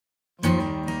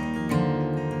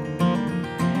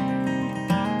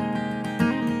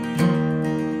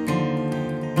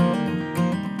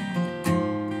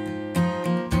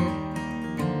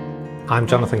I'm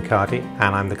Jonathan Cardy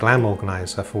and I'm the GLAM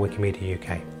organiser for Wikimedia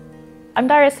UK. I'm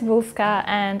Daria Cybulska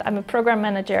and I'm a Programme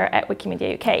Manager at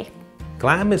Wikimedia UK.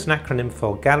 GLAM is an acronym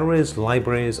for Galleries,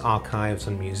 Libraries, Archives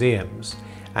and Museums,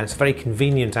 and it's a very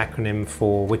convenient acronym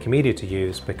for Wikimedia to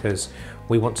use because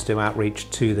we want to do outreach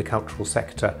to the cultural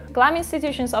sector. GLAM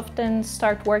institutions often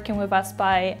start working with us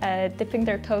by dipping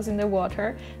their toes in the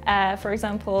water, for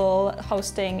example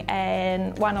hosting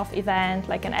a one-off event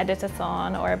like an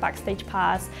editathon or a backstage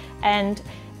pass, and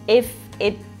if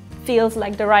it feels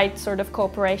like the right sort of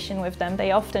cooperation with them,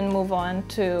 they often move on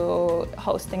to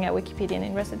hosting a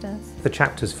Wikimedian-in-Residence. The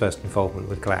chapter's first involvement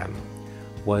with GLAM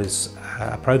was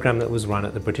a programme that was run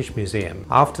at the British Museum.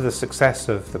 After the success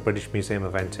of the British Museum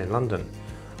event in London,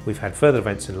 we've had further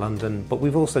events in London, but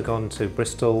we've also gone to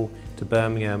Bristol, to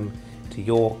Birmingham, to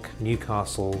York,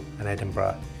 Newcastle and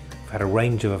Edinburgh. We've had a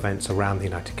range of events around the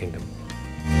United Kingdom.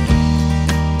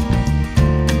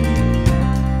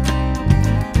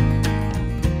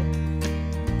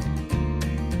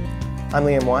 I'm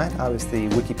Liam White. I was the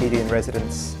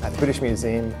Wikimedian-in-Residence at the British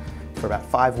Museum for about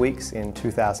 5 weeks in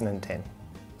 2010.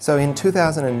 So in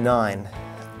 2009,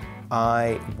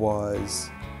 I was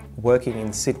working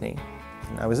in Sydney.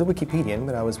 I was a Wikipedian,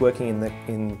 but I was working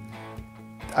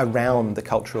around the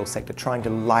cultural sector, trying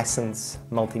to license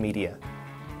multimedia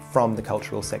from the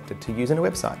cultural sector to use in a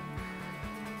website,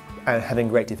 and having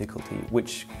great difficulty,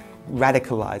 which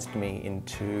radicalised me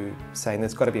into saying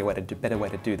there's got to be a better way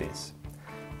to do this.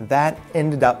 That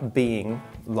ended up being,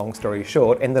 long story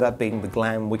short, the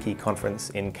GLAM-Wiki conference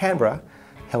in Canberra,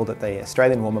 held at the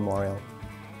Australian War Memorial.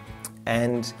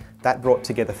 And that brought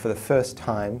together for the first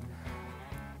time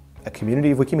a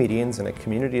community of Wikimedians and a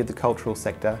community of the cultural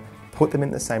sector, put them in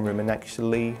the same room and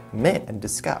actually met and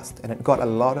discussed. And it got a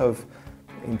lot of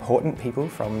important people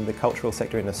from the cultural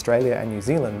sector in Australia and New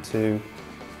Zealand to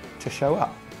show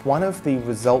up. One of the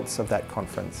results of that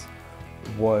conference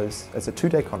was, as a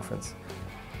 2-day conference,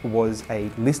 was a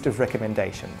list of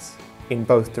recommendations in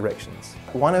both directions.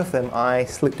 One of them I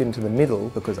slipped into the middle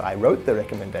because I wrote the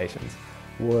recommendations,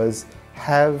 was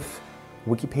have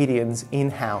Wikipedians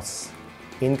in-house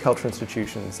in cultural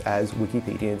institutions as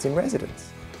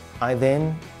Wikimedians-in-Residence. I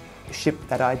then shipped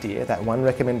that idea, that one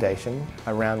recommendation,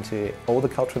 around to all the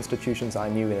cultural institutions I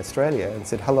knew in Australia and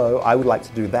said, hello, I would like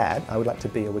to do that. I would like to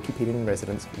be a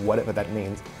Wikimedian-in-Residence, whatever that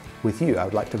means, with you. I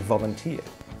would like to volunteer.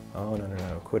 Oh,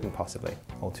 no, couldn't possibly,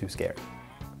 all too scary.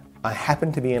 I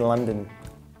happened to be in London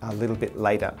a little bit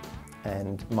later,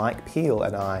 and Mike Peel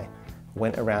and I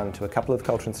went around to a couple of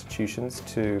cultural institutions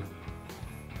to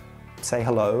say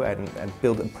hello and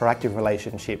build a proactive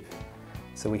relationship.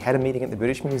 So we had a meeting at the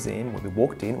British Museum where we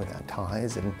walked in with our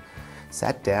ties and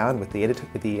sat down with the editor,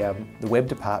 with the web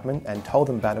department, and told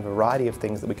them about a variety of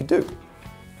things that we could do.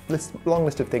 Long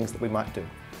list of things that we might do.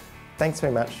 Thanks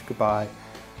very much, goodbye.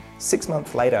 6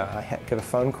 months later, I got a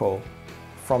phone call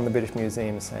from the British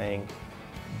Museum saying,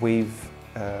 we've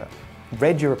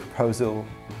read your proposal,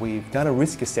 we've done a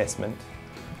risk assessment,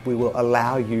 we will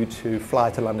allow you to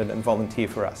fly to London and volunteer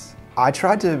for us. I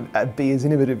tried to be as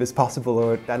innovative as possible,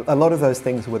 or a lot of those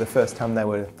things were the first time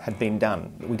they had been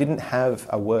done. We didn't have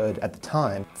a word at the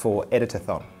time for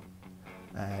editathon,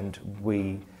 and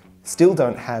we still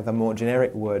don't have a more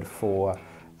generic word for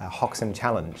Hoxton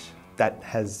challenge.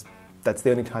 That's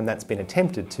the only time that's been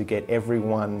attempted to get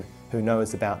everyone who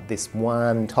knows about this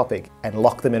one topic and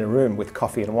lock them in a room with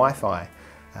coffee and Wi-Fi.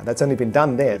 That's only been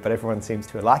done there, but everyone seems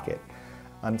to like it.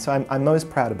 So I'm most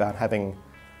proud about having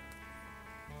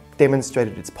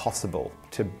demonstrated it's possible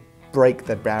to break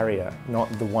the barrier,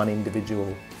 not the one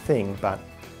individual thing, but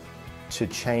to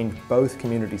change both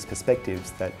communities'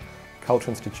 perspectives that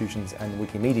cultural institutions and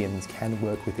Wikimedians can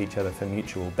work with each other for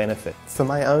mutual benefit. For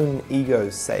my own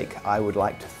ego's sake, I would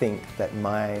like to think that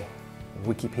my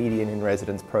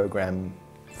Wikimedian-in-Residence program,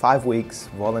 5 weeks,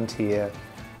 volunteer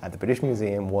at the British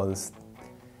Museum, was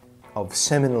of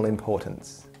seminal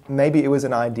importance. Maybe it was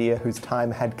an idea whose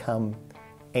time had come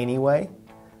anyway.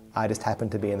 I just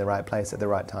happened to be in the right place at the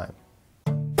right time.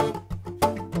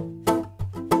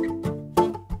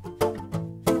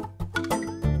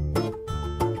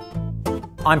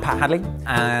 I'm Pat Hadley,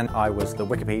 and I was the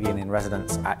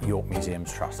Wikimedian-in-Residence at York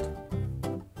Museums Trust.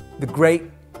 The great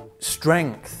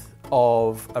strength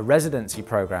of a residency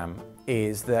programme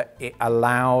is that it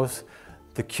allows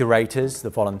the curators, the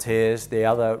volunteers, the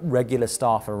other regular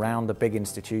staff around a big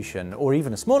institution, or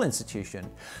even a small institution,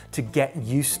 to get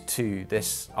used to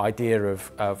this idea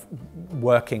of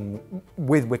working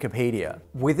with Wikipedia.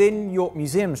 Within York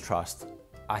Museums Trust,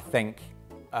 I think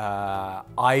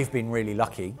I've been really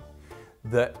lucky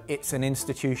that it's an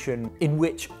institution in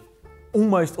which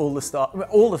almost all the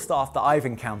staff that I've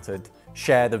encountered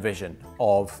share the vision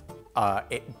of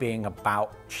it being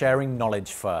about sharing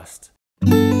knowledge first.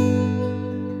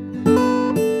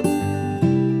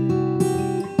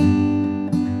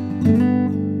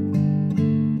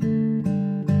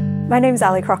 My name is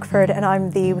Ali Crockford and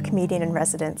I'm the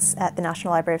Wikimedian-in-Residence at the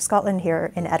National Library of Scotland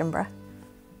here in Edinburgh.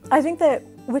 I think that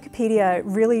Wikipedia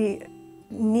really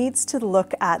needs to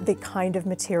look at the kind of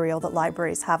material that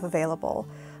libraries have available.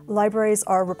 Libraries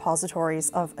are repositories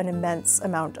of an immense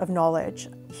amount of knowledge.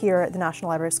 Here at the National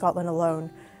Library of Scotland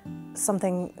alone,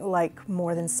 something like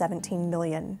more than 17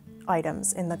 million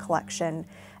items in the collection,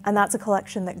 and that's a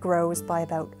collection that grows by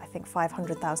about, I think,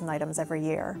 500,000 items every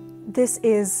year. This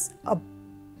is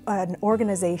an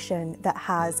organization that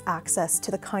has access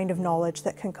to the kind of knowledge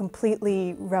that can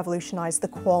completely revolutionize the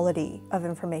quality of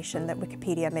information that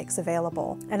Wikipedia makes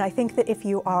available. And I think that if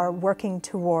you are working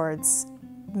towards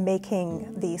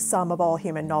making the sum of all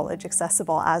human knowledge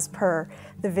accessible as per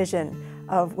the vision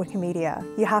of Wikimedia,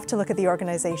 you have to look at the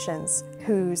organizations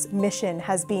whose mission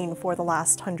has been for the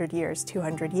last 100 years,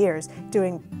 200 years,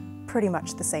 doing pretty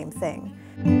much the same thing.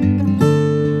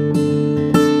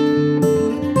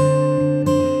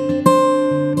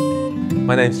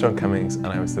 My name's John Cummings and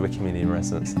I was the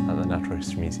Wikimedian-in-Residence at the Natural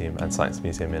History Museum and Science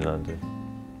Museum in London.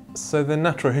 So the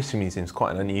Natural History Museum is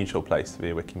quite an unusual place to be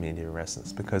a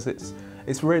Wikimedian-in-Residence because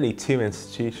it's really two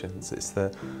institutions. It's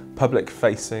the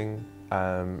public-facing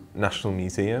National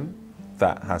Museum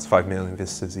that has 5 million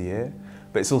visitors a year,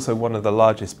 but it's also one of the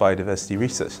largest biodiversity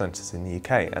research centres in the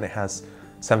UK and it has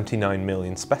 79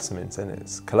 million specimens in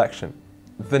its collection.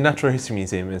 The Natural History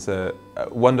Museum is a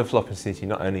wonderful opportunity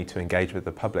not only to engage with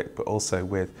the public but also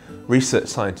with research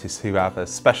scientists who have a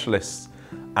specialist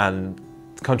and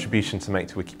contribution to make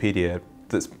to Wikipedia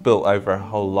that's built over a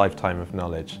whole lifetime of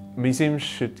knowledge. Museums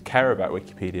should care about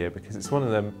Wikipedia because it's one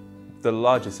of the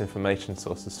largest information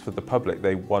sources for the public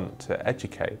they want to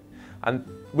educate. And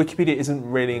Wikipedia isn't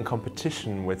really in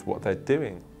competition with what they're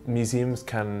doing. Museums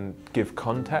can give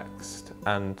context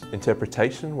and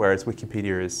interpretation, whereas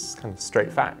Wikipedia is kind of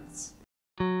straight facts.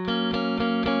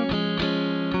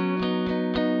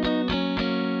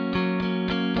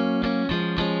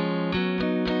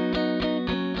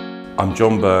 I'm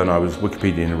John Byrne. I was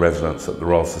Wikimedian-in-Residence at the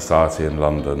Royal Society in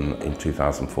London in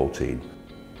 2014.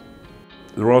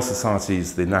 The Royal Society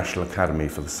is the National Academy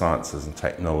for the Sciences and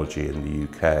Technology in the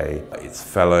UK. Its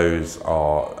fellows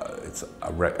are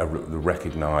the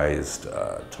recognised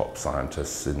top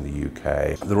scientists in the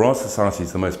UK. The Royal Society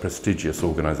is the most prestigious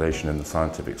organisation in the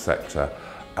scientific sector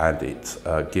and it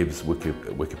gives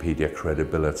Wikipedia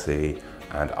credibility,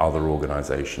 and other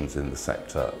organisations in the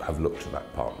sector have looked to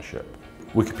that partnership.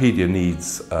 Wikipedia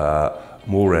needs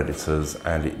more editors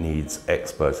and it needs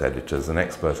expert editors, and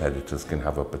expert editors can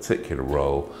have a particular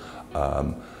role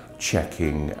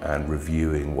checking and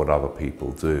reviewing what other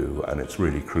people do, and it's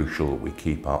really crucial that we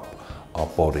keep up our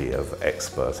body of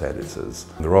expert editors.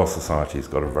 The Royal Society's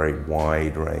got a very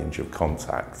wide range of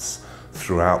contacts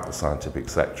throughout the scientific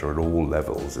sector at all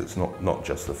levels. It's not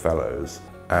just the fellows,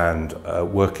 and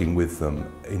working with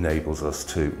them enables us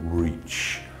to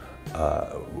reach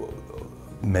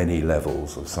many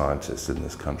levels of scientists in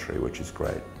this country, which is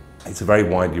great. It's a very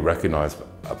widely recognised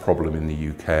problem in the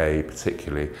UK,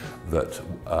 particularly that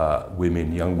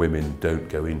young women don't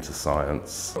go into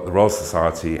science. The Royal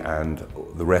Society and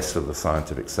the rest of the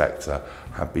scientific sector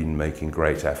have been making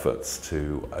great efforts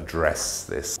to address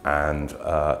this, and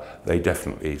they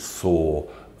definitely saw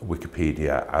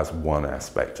Wikipedia as one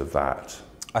aspect of that.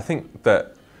 I think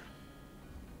that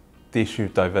the issue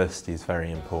of diversity is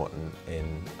very important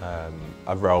in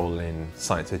a role in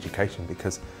science education,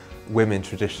 because women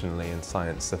traditionally in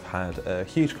science have had a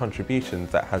huge contribution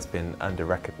that has been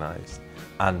under-recognised,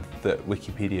 and that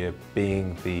Wikipedia,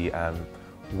 being the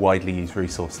widely used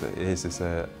resource that it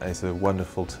is a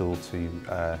wonderful tool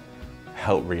to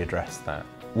help readdress that.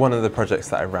 One of the projects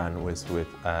that I ran was with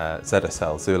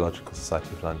ZSL, Zoological Society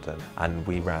of London, and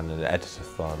we ran an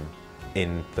editathon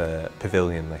in the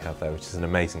pavilion they have there, which is an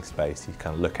amazing space. You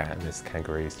kind of look at and there's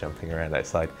kangaroos jumping around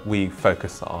outside. We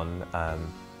focus on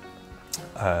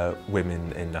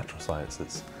women in natural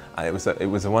sciences, and it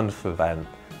was a wonderful event.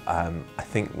 I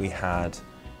think we had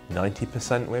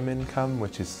 90% women come,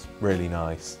 which is really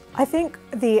nice. I think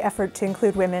the effort to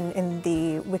include women in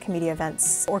the Wikimedia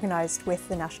events organised with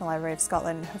the National Library of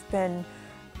Scotland have been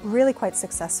really quite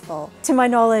successful. To my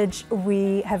knowledge,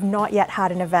 we have not yet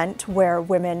had an event where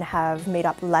women have made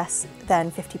up less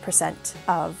than 50%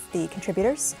 of the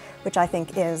contributors, which I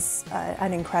think is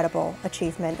an incredible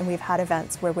achievement. And we've had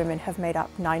events where women have made up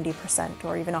 90%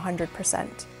 or even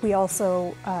 100%. We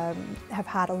also have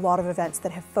had a lot of events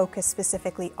that have focused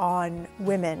specifically on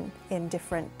women in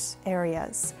different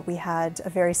areas. We had a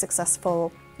very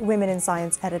successful Women in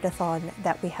Science Editathon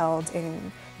that we held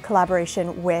in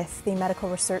collaboration with the Medical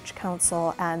Research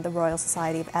Council and the Royal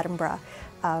Society of Edinburgh.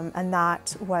 And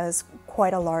that was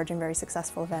quite a large and very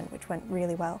successful event, which went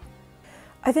really well.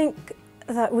 I think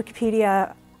that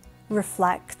Wikipedia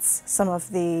reflects some of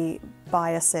the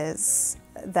biases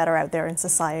that are out there in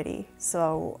society.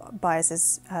 So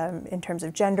biases in terms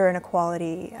of gender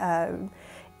inequality,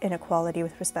 inequality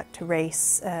with respect to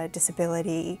race,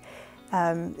 disability,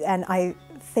 and I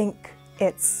think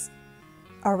it's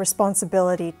our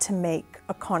responsibility to make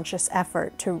a conscious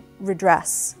effort to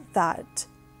redress that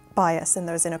bias and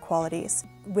those inequalities.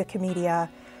 Wikimedia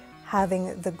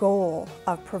having the goal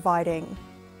of providing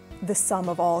the sum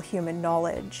of all human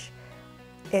knowledge,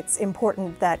 it's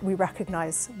important that we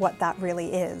recognize what that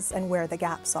really is and where the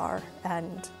gaps are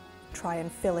and try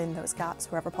and fill in those gaps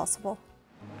wherever possible.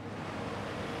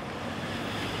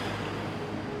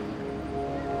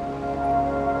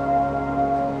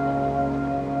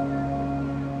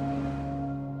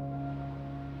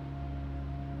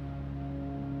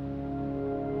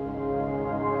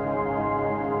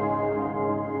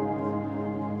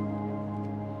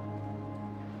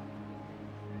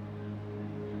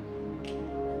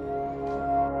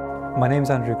 My name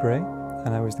is Andrew Gray,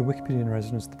 and I was the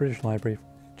Wikimedian-in-Residence at the British Library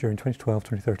during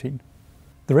 2012-2013.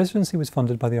 The residency was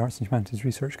funded by the Arts and Humanities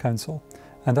Research Council,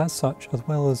 and as such, as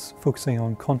well as focusing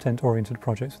on content-oriented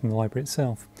projects within the library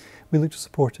itself, we looked at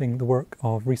supporting the work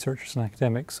of researchers and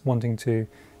academics wanting to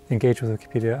engage with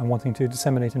Wikipedia and wanting to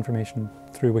disseminate information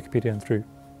through Wikipedia and through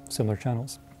similar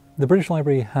channels. The British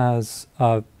Library has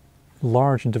a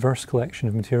large and diverse collection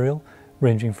of material,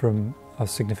 ranging from a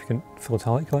significant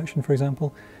philatelic collection, for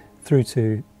example, through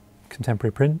to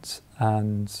contemporary print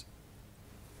and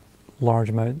large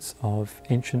amounts of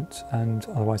ancient and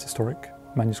otherwise historic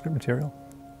manuscript material.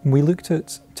 We looked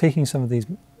at taking some of these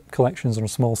collections on a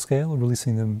small scale and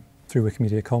releasing them through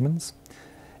Wikimedia Commons.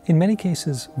 In many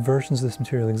cases, versions of this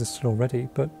material existed already,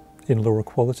 but in lower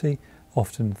quality,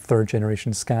 often third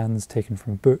generation scans taken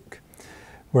from a book,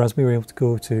 whereas we were able to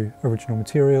go to original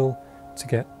material to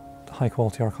get high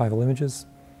quality archival images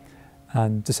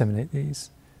and disseminate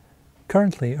these.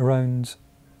 Currently, around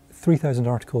 3,000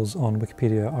 articles on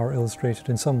Wikipedia are illustrated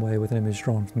in some way with an image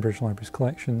drawn from the British Library's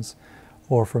collections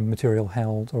or from material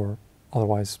held or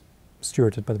otherwise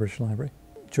stewarded by the British Library.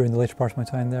 During the later part of my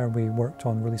time there, we worked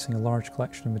on releasing a large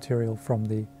collection of material from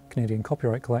the Canadian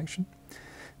Copyright Collection.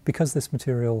 Because this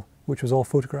material, which was all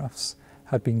photographs,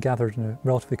 had been gathered in a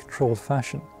relatively controlled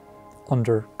fashion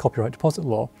under copyright deposit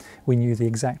law, we knew the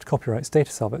exact copyright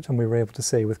status of it, and we were able to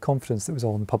say with confidence that it was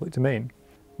all in the public domain.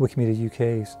 Wikimedia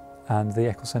UK and the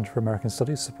Echo Centre for American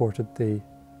Studies supported the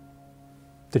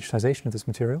digitisation of this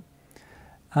material,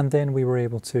 and then we were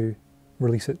able to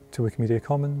release it to Wikimedia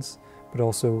Commons, but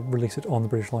also release it on the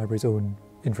British Library's own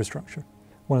infrastructure.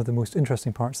 One of the most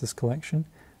interesting parts of this collection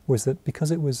was that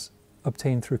because it was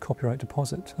obtained through copyright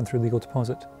deposit and through legal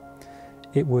deposit,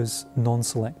 it was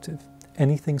non-selective.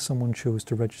 Anything someone chose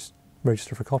to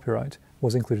register for copyright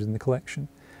was included in the collection.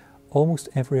 Almost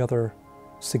every other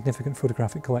significant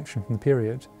photographic collection from the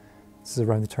period, this is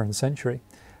around the turn of the century,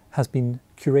 has been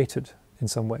curated in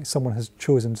some way. Someone has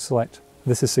chosen to select,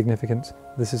 this is significant,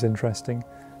 this is interesting,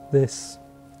 this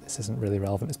isn't really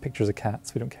relevant, it's pictures of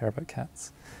cats, we don't care about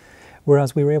cats.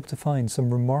 Whereas we were able to find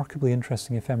some remarkably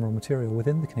interesting ephemeral material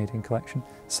within the Canadian collection,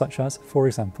 such as, for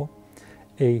example,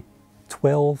 a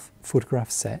 12 photograph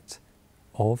set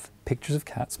of pictures of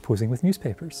cats posing with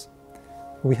newspapers.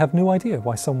 We have no idea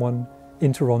why someone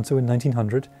in Toronto in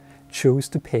 1900 chose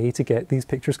to pay to get these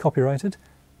pictures copyrighted,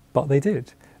 but they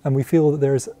did. And we feel that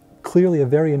there's clearly a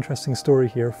very interesting story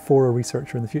here for a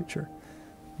researcher in the future.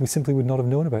 We simply would not have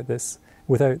known about this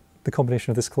without the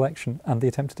combination of this collection and the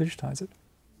attempt to digitise it.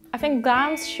 I think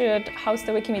GLAMs should host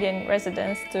the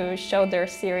Wikimedian-in-Residence to show they're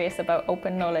serious about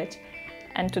open knowledge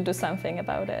and to do something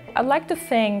about it. I'd like to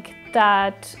think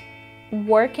that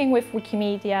working with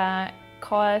Wikimedia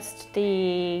caused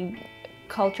the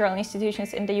cultural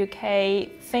institutions in the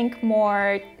UK think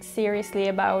more seriously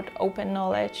about open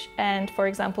knowledge and, for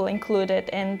example, include it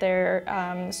in their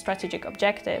strategic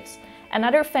objectives.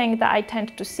 Another thing that I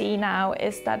tend to see now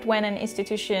is that when an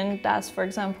institution does, for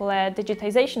example, a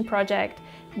digitization project,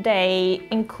 they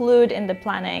include in the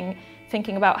planning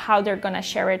thinking about how they're going to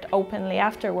share it openly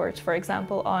afterwards, for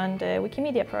example, on the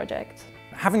Wikimedia project.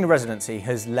 Having the residency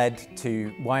has led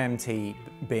to YMT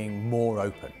being more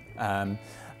open.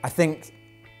 I think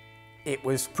It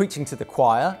was preaching to the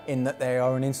choir in that they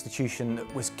are an institution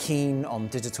that was keen on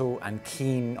digital and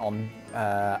keen on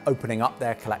opening up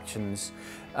their collections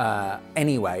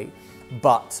anyway,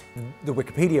 but the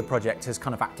Wikipedia project has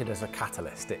kind of acted as a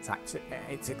catalyst.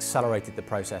 It's accelerated the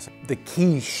process. The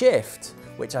key shift,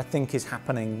 which I think is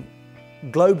happening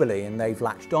globally and they've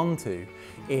latched onto,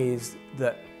 is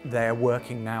that they're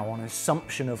working now on an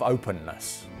assumption of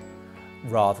openness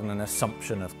rather than an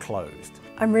assumption of closed.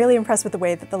 I'm really impressed with the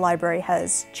way that the library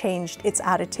has changed its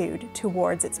attitude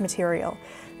towards its material.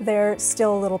 They're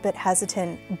still a little bit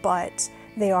hesitant, but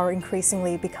they are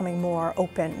increasingly becoming more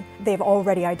open. They've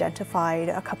already identified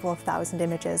a couple of thousand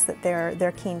images that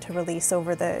they're keen to release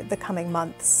over the coming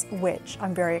months, which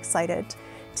I'm very excited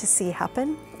to see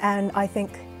happen. And I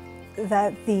think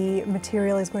that the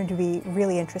material is going to be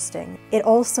really interesting. It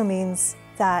also means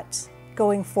that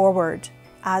going forward,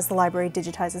 as the library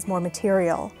digitizes more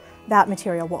material, that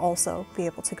material will also be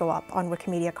able to go up on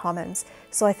Wikimedia Commons.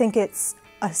 So I think it's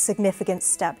a significant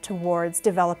step towards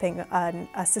developing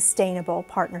a sustainable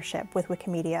partnership with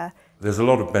Wikimedia. There's a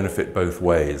lot of benefit both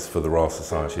ways for the Royal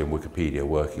Society and Wikipedia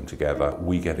working together.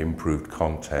 We get improved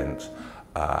content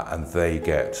and they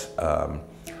get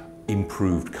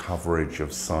improved coverage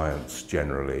of science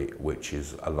generally, which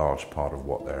is a large part of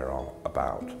what they're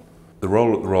about. The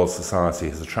role at the Royal Society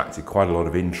has attracted quite a lot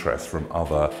of interest from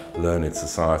other learned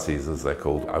societies, as they're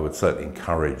called. I would certainly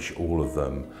encourage all of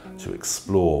them to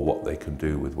explore what they can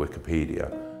do with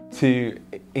Wikipedia. To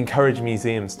encourage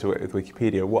museums to work with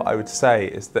Wikipedia, what I would say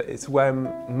is that it's where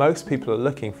most people are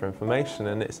looking for information,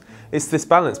 and it's this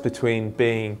balance between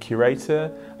being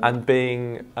curator and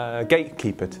being a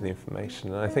gatekeeper to the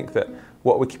information. And I think that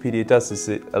what Wikipedia does is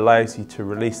it allows you to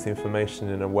release the information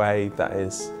in a way that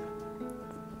is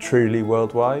truly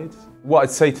worldwide. What I'd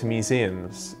say to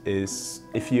museums is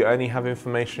if you only have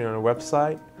information on a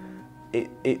website,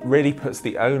 it really puts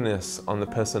the onus on the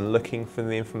person looking for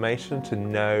the information to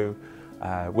know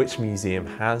which museum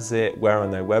has it, where on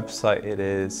their website it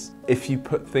is. If you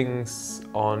put things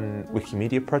on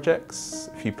Wikimedia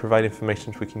projects, if you provide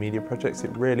information to Wikimedia projects,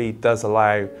 it really does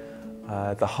allow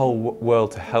the whole world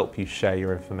to help you share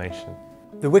your information.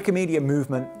 The Wikimedia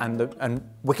movement and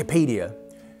Wikipedia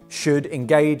should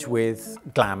engage with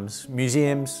GLAMs,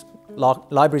 museums,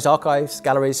 libraries, archives,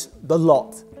 galleries, the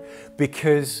lot,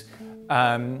 because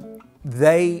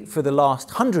they, for the last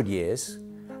 100 years,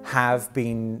 have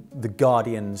been the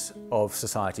guardians of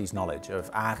society's knowledge,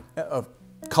 of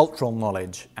cultural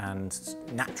knowledge and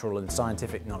natural and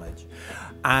scientific knowledge.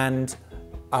 And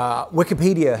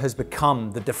Wikipedia has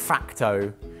become the de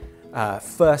facto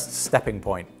first stepping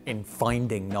point in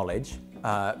finding knowledge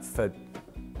for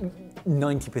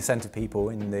 90% of people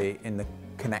in the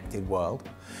connected world,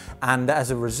 and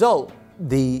as a result,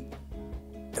 the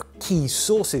key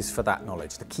sources for that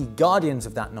knowledge, the key guardians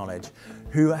of that knowledge,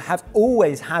 who have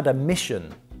always had a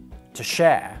mission to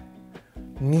share,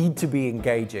 need to be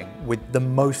engaging with the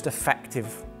most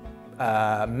effective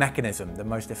mechanism, the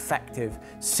most effective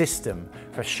system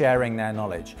for sharing their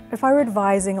knowledge. If I were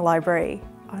advising a library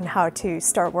on how to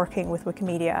start working with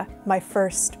Wikimedia, my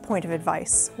first point of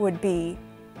advice would be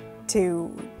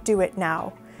to do it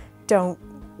now. Don't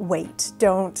wait.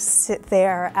 Don't sit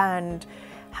there and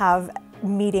have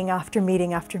meeting after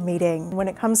meeting after meeting. When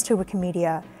it comes to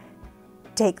Wikimedia,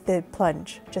 take the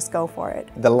plunge. Just go for it.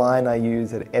 The line I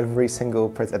use at the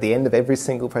end of every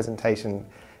single presentation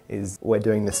is, we're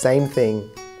doing the same thing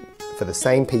for the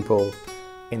same people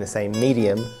in the same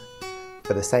medium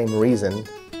for the same reason,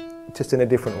 just in a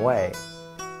different way.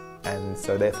 And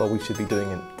so therefore we should be doing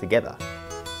it together.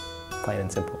 Plain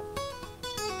and simple.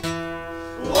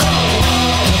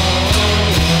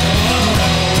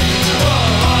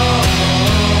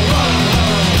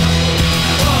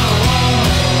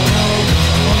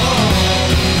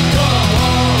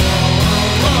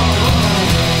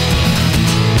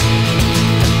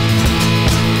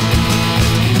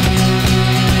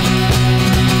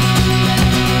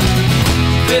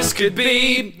 This could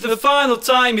be the final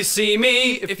time you see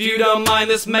me. If you don't mind,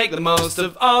 let's make the most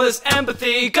of all this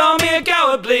empathy. Call me a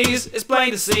coward, please. It's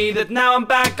plain to see that now I'm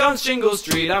back on Shingle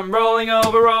Street. I'm rolling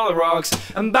over all the rocks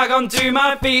and back onto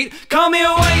my feet. Call me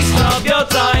a waste of your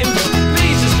time.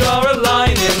 Please just draw a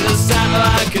line in the sand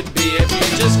that I could be if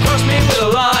you just cross me with a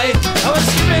lie. I was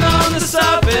skipping on the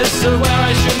surface of where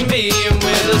I shouldn't be, and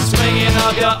with the swinging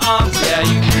of your arms, yeah,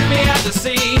 you threw me out to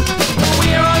sea.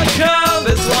 We're on a curve,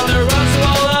 it's one that runs through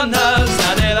all our nerves,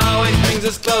 and it always brings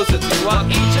us closer to what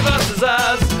each of us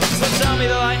deserves. So tell me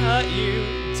that I hurt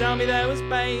you, tell me there was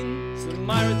pain, so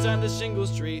my return to Shingle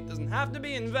Street doesn't have to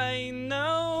be in vain,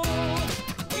 no.